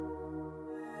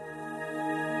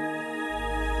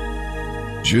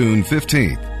June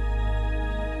 15th.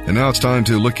 And now it's time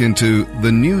to look into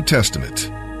the New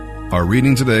Testament. Our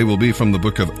reading today will be from the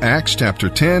book of Acts chapter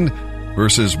 10,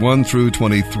 verses 1 through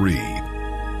 23.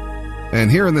 And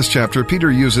here in this chapter,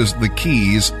 Peter uses the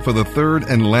keys for the third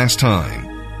and last time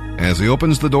as he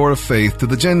opens the door of faith to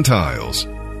the Gentiles.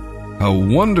 How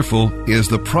wonderful is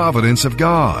the providence of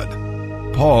God!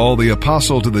 Paul, the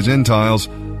apostle to the Gentiles,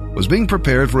 was being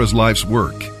prepared for his life's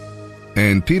work,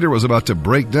 and Peter was about to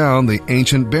break down the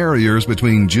ancient barriers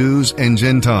between Jews and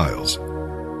Gentiles.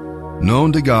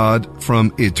 Known to God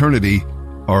from eternity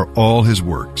are all his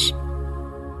works.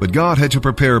 But God had to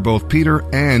prepare both Peter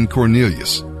and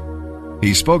Cornelius.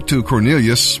 He spoke to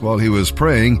Cornelius while he was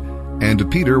praying and to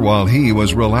Peter while he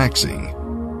was relaxing.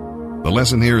 The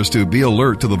lesson here is to be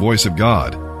alert to the voice of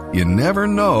God. You never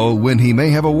know when he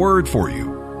may have a word for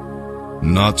you.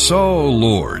 Not so,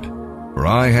 Lord, for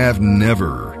I have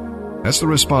never. That's the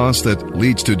response that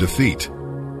leads to defeat.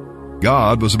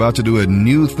 God was about to do a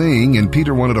new thing, and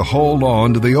Peter wanted to hold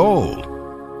on to the old.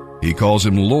 He calls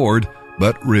him Lord,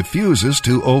 but refuses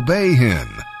to obey him.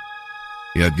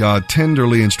 Yet God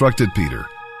tenderly instructed Peter,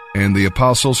 and the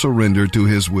apostle surrendered to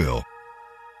his will.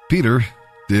 Peter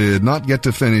did not get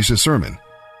to finish his sermon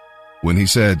when he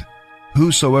said,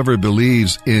 "Whosoever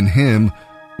believes in him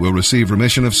will receive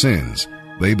remission of sins."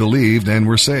 They believed and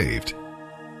were saved.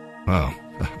 Wow,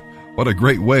 what a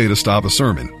great way to stop a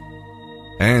sermon.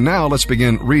 And now let's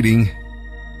begin reading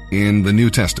in the New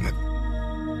Testament.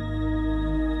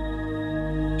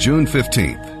 June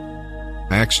 15th,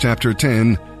 Acts chapter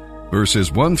 10,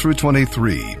 verses 1 through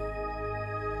 23.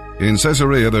 In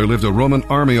Caesarea there lived a Roman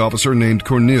army officer named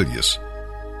Cornelius,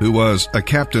 who was a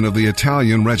captain of the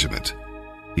Italian regiment.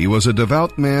 He was a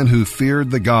devout man who feared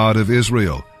the God of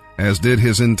Israel, as did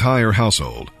his entire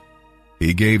household.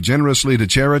 He gave generously to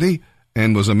charity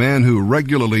and was a man who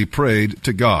regularly prayed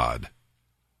to God.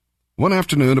 One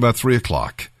afternoon about 3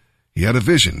 o'clock, he had a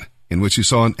vision in which he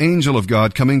saw an angel of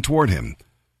God coming toward him.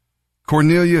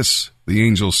 "Cornelius," the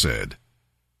angel said.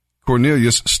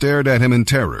 Cornelius stared at him in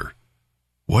terror.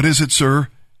 "What is it, sir?"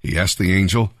 he asked the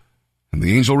angel. And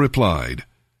the angel replied,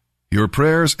 "Your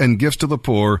prayers and gifts to the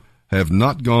poor have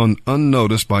not gone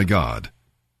unnoticed by God.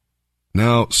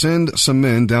 Now send some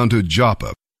men down to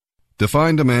Joppa to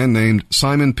find a man named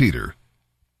Simon Peter.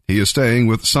 He is staying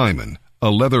with Simon, a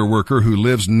leather worker who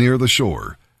lives near the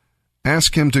shore.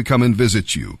 Ask him to come and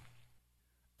visit you."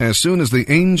 As soon as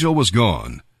the angel was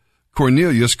gone,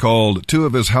 Cornelius called 2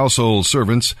 of his household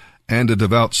servants and a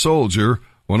devout soldier,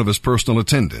 one of his personal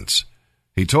attendants.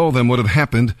 He told them what had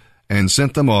happened and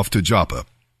sent them off to Joppa.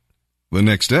 The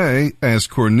next day, as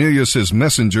Cornelius's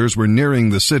messengers were nearing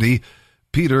the city,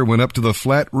 Peter went up to the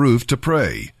flat roof to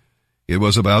pray. It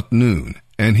was about noon,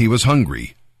 and he was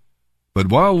hungry. But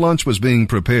while lunch was being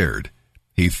prepared,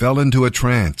 he fell into a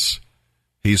trance.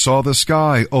 He saw the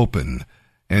sky open,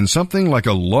 and something like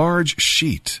a large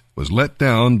sheet was let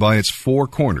down by its 4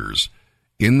 corners.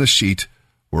 In the sheet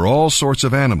were all sorts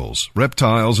of animals,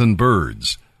 reptiles, and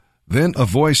birds. Then a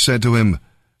voice said to him,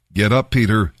 "Get up,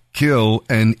 Peter, kill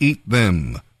and eat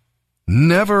them."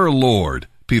 "Never, Lord,"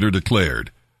 Peter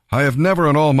declared. "I have never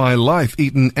in all my life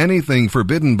eaten anything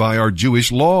forbidden by our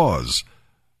Jewish laws."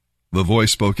 The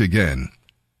voice spoke again.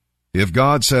 "If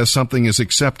God says something is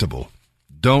acceptable,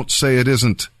 don't say it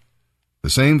isn't." The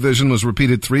same vision was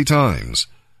repeated 3 times.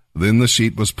 Then the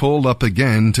sheet was pulled up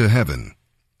again to heaven.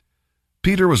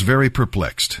 Peter was very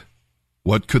perplexed.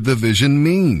 What could the vision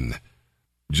mean?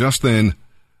 Just then,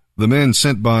 the men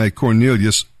sent by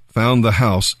Cornelius found the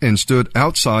house and stood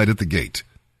outside at the gate.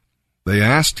 They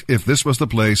asked if this was the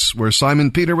place where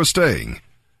Simon Peter was staying.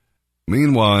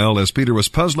 Meanwhile, as Peter was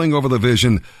puzzling over the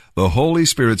vision, the Holy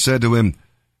Spirit said to him,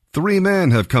 "3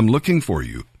 men have come looking for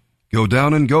you. Go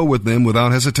down and go with them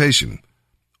without hesitation.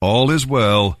 All is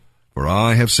well, for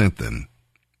I have sent them."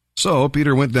 So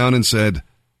Peter went down and said,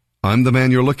 "I'm the man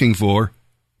you're looking for.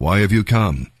 Why have you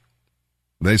come?"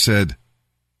 They said,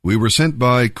 "We were sent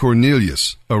by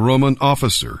Cornelius, a Roman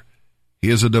officer. He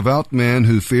is a devout man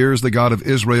who fears the God of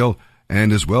Israel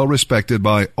and is well respected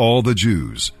by all the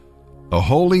Jews. A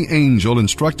holy angel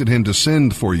instructed him to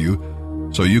send for you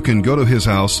so you can go to his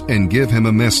house and give him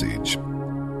a message."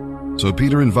 So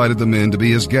Peter invited the men to be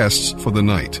his guests for the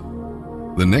night.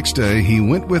 The next day he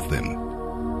went with them,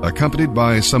 accompanied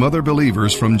by some other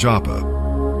believers from Joppa.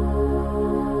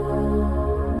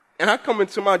 And I come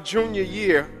into my junior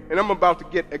year, and I'm about to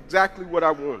get exactly what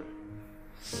I wanted.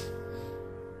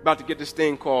 About to get this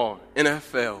thing called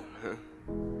NFL.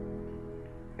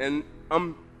 And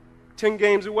I'm 10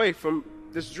 games away from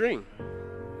this dream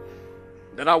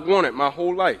that I wanted my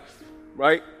whole life,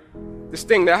 right? This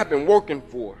thing that I've been working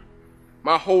for.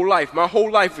 My whole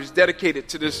life is dedicated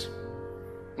to this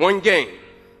one game.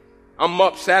 I'm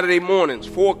up Saturday mornings,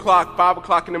 4 o'clock, 5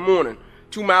 o'clock in the morning,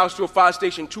 2 miles to a fire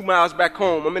station, 2 miles back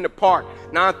home. I'm in the park,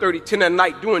 9:30, 10 at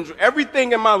night, doing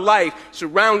everything in my life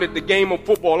surrounded the game of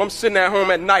football. I'm sitting at home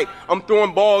at night. I'm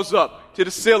throwing balls up to the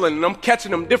ceiling, and I'm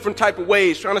catching them different type of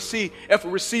ways, trying to see if a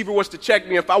receiver was to check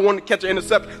me, if I wanted to catch an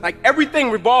interception. Like, everything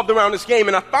revolved around this game,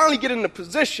 and I finally get in a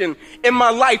position in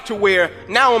my life to where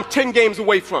now I'm 10 games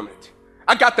away from it.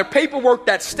 I got the paperwork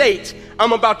that states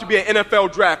I'm about to be an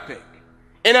NFL draft pick.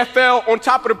 NFL on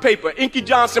top of the paper. Inky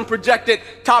Johnson projected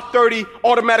top 30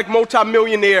 automatic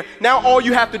multi-millionaire. Now all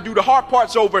you have to do, the hard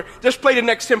part's over. Just play the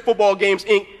next 10 football games,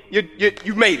 Ink.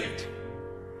 You made it.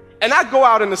 And I go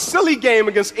out in a silly game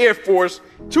against Air Force,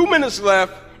 2 minutes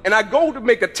left, and I go to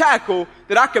make a tackle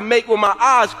that I can make with my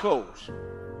eyes closed.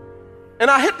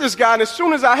 And I hit this guy, and as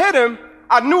soon as I hit him,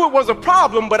 I knew it was a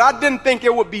problem, but I didn't think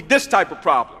it would be this type of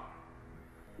problem.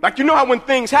 Like, you know how when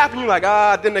things happen, you're like,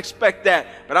 I didn't expect that,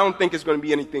 but I don't think it's going to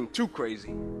be anything too crazy.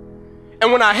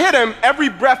 And when I hit him, every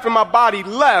breath in my body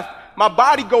left. My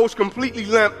body goes completely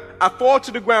limp. I fall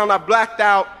to the ground. I blacked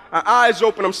out. My eyes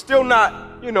open. I'm still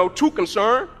not, too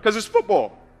concerned because it's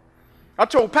football. I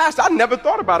told Pastor, I never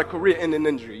thought about a career-ending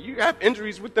injury. You have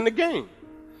injuries within the game.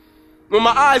 When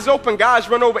my eyes open, guys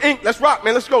run over, Ink, let's rock,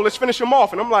 man, let's go, let's finish him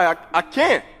off. And I'm like, I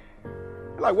can't.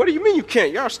 Like, what do you mean you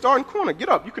can't? You're a starting corner. Get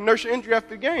up. You can nurse your injury after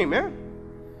the game, man.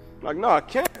 I'm like, no, I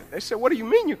can't. They said, what do you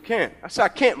mean you can't? I said, I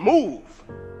can't move.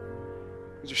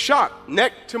 It's a shock.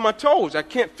 Neck to my toes. I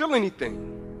can't feel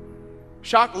anything.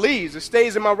 Shock leaves. It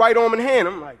stays in my right arm and hand.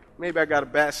 I'm like, maybe I got a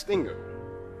bad stinger.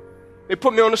 They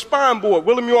put me on the spine board,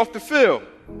 wheeling me off the field.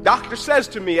 Doctor says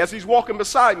to me as he's walking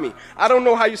beside me, I don't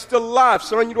know how you're still alive,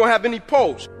 son. You don't have any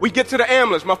pulse. We get to the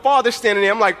ambulance. My father's standing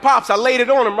there. I'm like, Pops, I laid it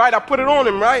on him, right? I put it on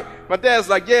him, right? My dad's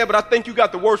like, yeah, but I think you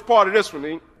got the worst part of this one,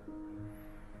 Ink.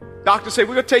 Doctor said,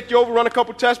 we're going to take you over, run a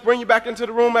couple tests, bring you back into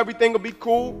the room. Everything will be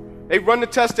cool. They run the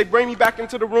test. They bring me back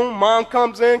into the room. Mom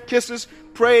comes in, kisses,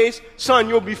 prays. Son,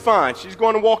 you'll be fine. She's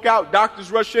going to walk out.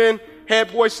 Doctors rush in.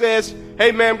 Head boy says,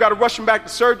 hey, man, got to rush him back to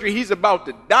surgery. He's about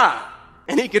to die.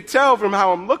 And he could tell from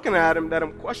how I'm looking at him that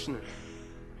I'm questioning. And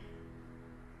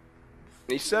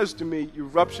he says to me, you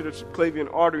ruptured a subclavian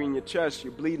artery in your chest.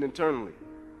 You're bleeding internally.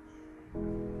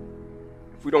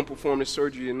 If we don't perform this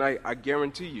surgery tonight, I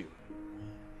guarantee you,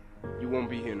 you won't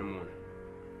be here in the morning.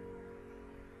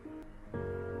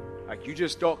 Like, you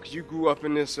just thought because you grew up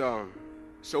in this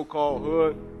so-called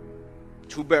hood,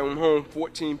 2-bedroom home,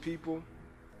 14 people,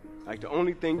 like the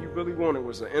only thing you really wanted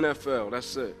was the NFL.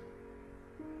 That's it.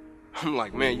 I'm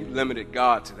like, man, you limited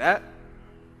God to that?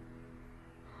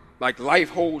 Like, life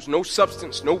holds no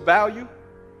substance, no value?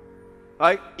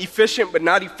 Like, efficient but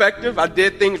not effective? I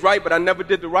did things right, but I never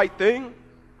did the right thing?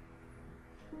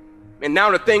 And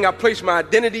now the thing I placed my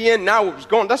identity in, now it was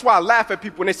gone. That's why I laugh at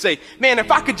people when they say, man, if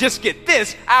I could just get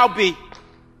this, I'll be.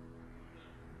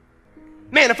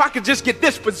 Man, if I could just get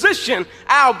this position,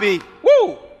 I'll be.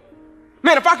 Woo!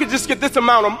 Man, if I could just get this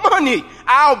amount of money,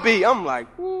 I'll be. I'm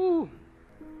like, woo.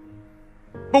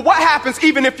 But what happens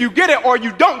even if you get it or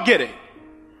you don't get it?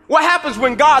 What happens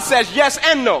when God says yes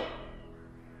and no?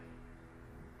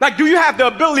 Like, do you have the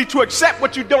ability to accept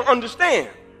what you don't understand?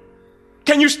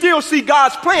 Can you still see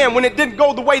God's plan when it didn't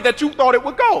go the way that you thought it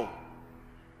would go?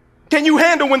 Can you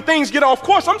handle when things get off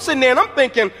course? I'm sitting there and I'm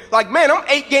thinking, like, man, I'm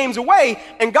 8 games away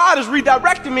and God is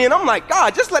redirecting me. And I'm like,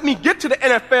 God, just let me get to the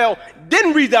NFL,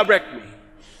 then redirect me.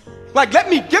 Like, let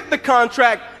me get the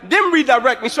contract, then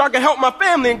redirect me so I can help my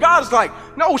family. And God's like,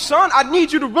 no, son, I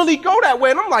need you to really go that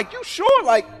way. And I'm like, you sure?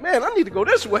 Like, man, I need to go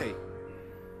this way.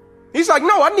 He's like,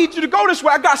 no, I need you to go this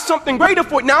way. I got something greater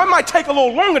for you. Now, it might take a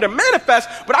little longer to manifest,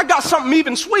 but I got something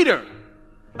even sweeter.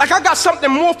 Like, I got something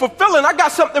more fulfilling. I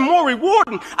got something more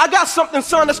rewarding. I got something,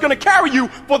 son, that's going to carry you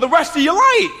for the rest of your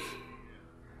life.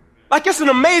 Like, it's an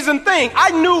amazing thing.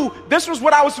 I knew this was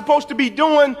what I was supposed to be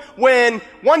doing when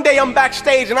one day I'm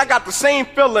backstage and I got the same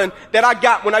feeling that I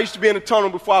got when I used to be in the tunnel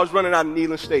before I was running out of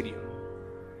Neyland Stadium.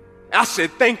 I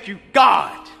said, thank you,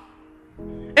 God.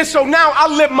 And so now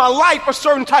I live my life a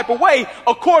certain type of way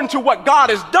according to what God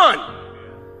has done.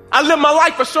 I live my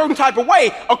life a certain type of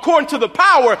way according to the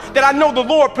power that I know the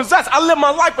Lord possesses. I live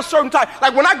my life a certain type.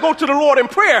 Like, when I go to the Lord in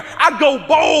prayer, I go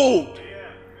bold.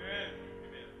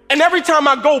 And every time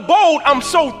I go bold, I'm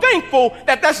so thankful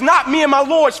that that's not me and my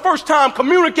Lord's first time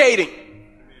communicating.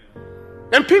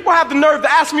 And people have the nerve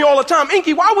to ask me all the time,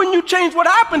 Inky, why wouldn't you change what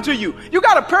happened to you? You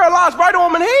got a paralyzed right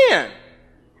arm and hand.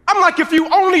 I'm like, if you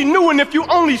only knew and if you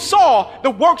only saw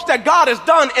the works that God has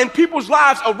done in people's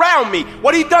lives around me.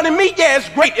 What he's done in me, yeah, it's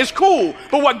great, it's cool.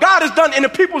 But what God has done in the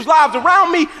people's lives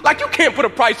around me, like, you can't put a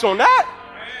price on that.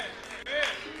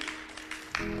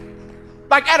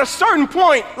 Like at a certain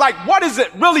point, like what is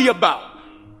it really about?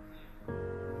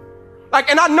 Like,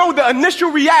 and I know the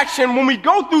initial reaction when we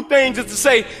go through things is to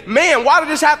say, man, why did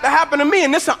this have to happen to me?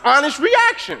 And it's an honest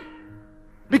reaction.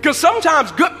 Because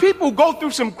sometimes good people go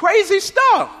through some crazy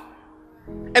stuff.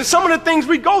 And some of the things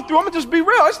we go through, I'm gonna just be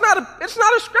real, it's not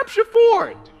a scripture for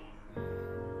it.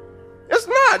 It's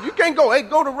not. You can't go, hey,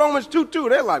 go to Romans 2:2.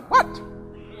 They're like, what?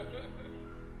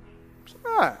 It's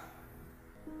not.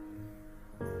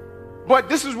 But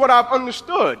this is what I've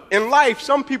understood. In life,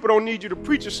 some people don't need you to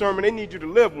preach a sermon, they need you to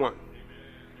live one.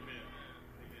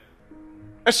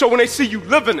 And so when they see you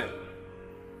living it,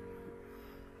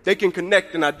 they can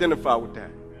connect and identify with that.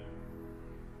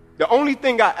 The only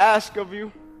thing I ask of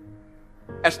you,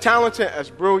 as talented, as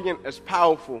brilliant, as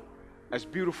powerful, as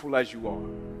beautiful as you are,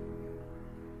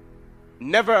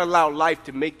 never allow life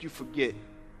to make you forget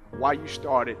why you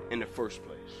started in the first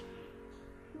place.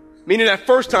 Meaning that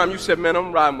first time you said, man,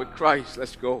 I'm riding with Christ,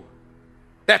 let's go.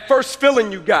 That first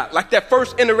feeling you got, like that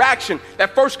first interaction,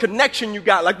 that first connection you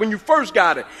got, like when you first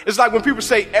got it. It's like when people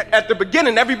say at the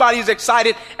beginning, everybody is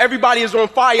excited, everybody is on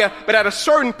fire, but at a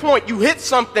certain point you hit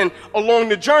something along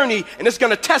the journey and it's going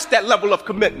to test that level of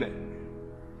commitment.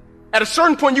 At a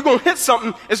certain point you're going to hit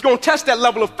something, it's going to test that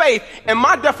level of faith. And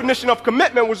my definition of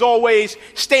commitment was always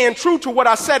staying true to what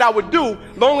I said I would do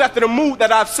long after the mood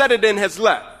that I've set it in has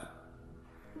left.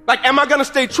 Like, am I going to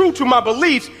stay true to my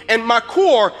beliefs and my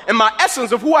core and my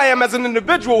essence of who I am as an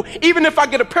individual, even if I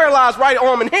get a paralyzed right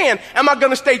arm and hand? Am I going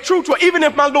to stay true to it? Even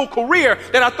if my little career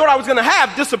that I thought I was going to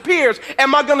have disappears,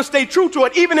 am I going to stay true to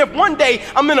it? Even if one day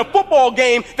I'm in a football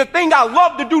game, the thing I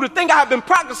love to do, the thing I have been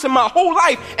practicing my whole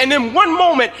life, and in one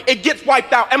moment it gets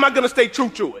wiped out, am I going to stay true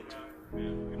to it?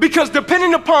 Because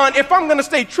depending upon if I'm going to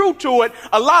stay true to it,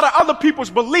 a lot of other people's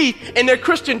belief in their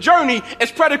Christian journey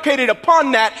is predicated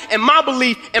upon that and my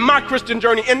belief in my Christian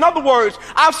journey. In other words,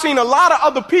 I've seen a lot of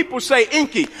other people say,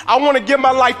 Inky, I want to give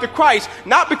my life to Christ,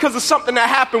 not because of something that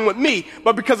happened with me,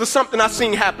 but because of something I've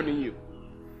seen happen to you.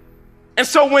 And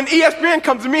so when ESPN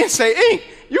comes to me and say, Ink,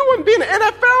 you wouldn't be in the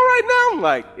NFL right now? I'm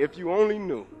like, if you only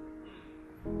knew.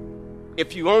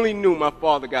 If you only knew my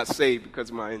father got saved because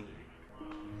of my injury.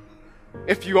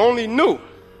 If you only knew.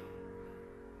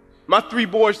 My 3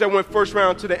 boys that went first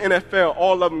round to the NFL,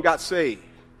 all of them got saved.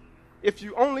 If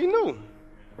you only knew.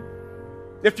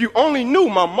 If you only knew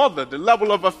my mother, the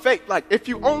level of her faith, like if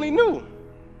you only knew.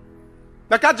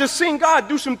 Like I just seen God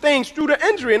do some things through the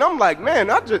injury and I'm like, man,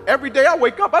 every day I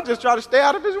wake up, I just try to stay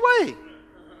out of his way.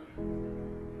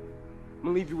 I'm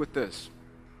gonna leave you with this.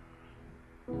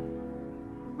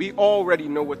 We already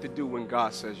know what to do when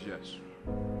God says yes.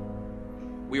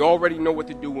 We already know what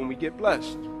to do when we get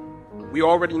blessed. We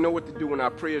already know what to do when our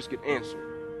prayers get answered.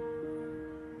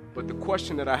 But the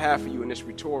question that I have for you, and it's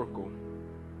rhetorical,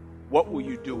 what will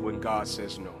you do when God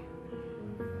says no?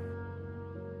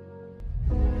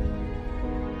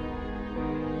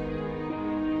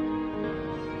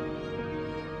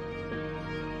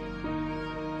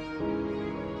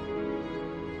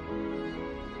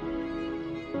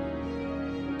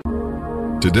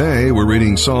 Today we're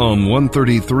reading Psalm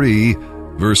 133,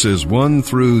 verses 1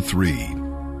 through 3.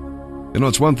 You know,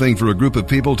 it's one thing for a group of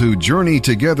people to journey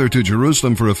together to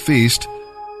Jerusalem for a feast,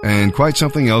 and quite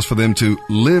something else for them to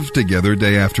live together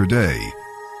day after day.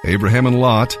 Abraham and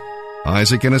Lot,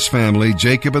 Isaac and his family,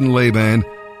 Jacob and Laban,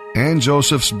 and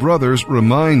Joseph's brothers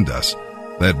remind us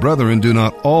that brethren do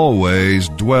not always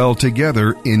dwell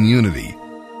together in unity.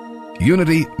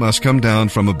 Unity must come down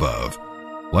from above,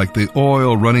 like the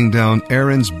oil running down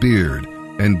Aaron's beard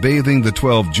and bathing the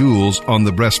 12 jewels on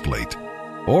the breastplate,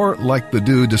 or like the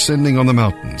dew descending on the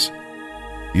mountains.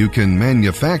 You can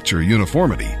manufacture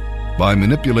uniformity by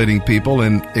manipulating people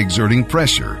and exerting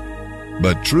pressure,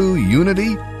 but true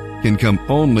unity can come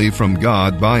only from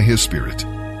God by His Spirit.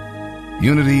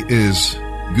 Unity is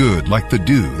good like the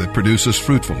dew that produces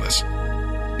fruitfulness.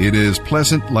 It is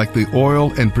pleasant like the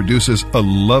oil and produces a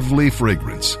lovely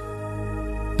fragrance.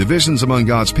 Divisions among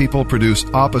God's people produce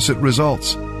opposite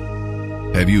results.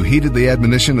 Have you heeded the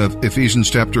admonition of Ephesians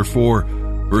chapter 4,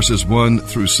 verses 1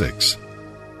 through 6?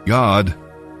 God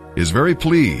is very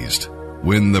pleased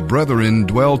when the brethren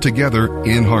dwell together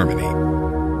in harmony.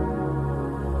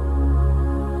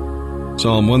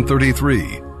 Psalm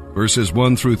 133, verses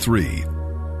 1 through 3.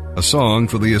 A song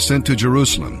for the ascent to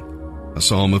Jerusalem, a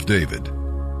psalm of David.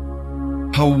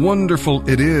 How wonderful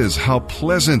it is, how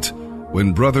pleasant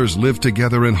when brothers live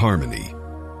together in harmony.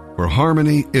 For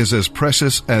harmony is as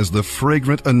precious as the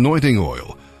fragrant anointing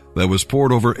oil that was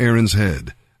poured over Aaron's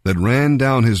head, that ran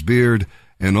down his beard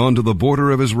and onto the border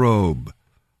of his robe.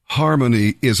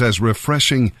 Harmony is as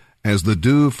refreshing as the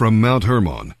dew from Mount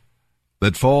Hermon,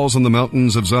 that falls on the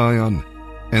mountains of Zion,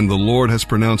 and the Lord has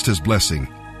pronounced his blessing,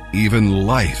 even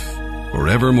life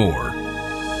forevermore.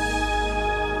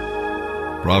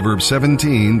 Proverbs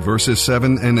 17, verses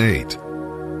 7 and 8.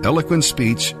 Eloquent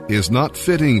speech is not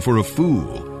fitting for a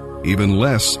fool, even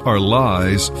less are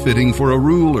lies fitting for a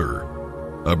ruler.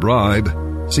 A bribe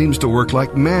seems to work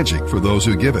like magic for those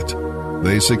who give it.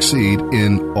 They succeed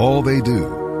in all they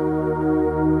do.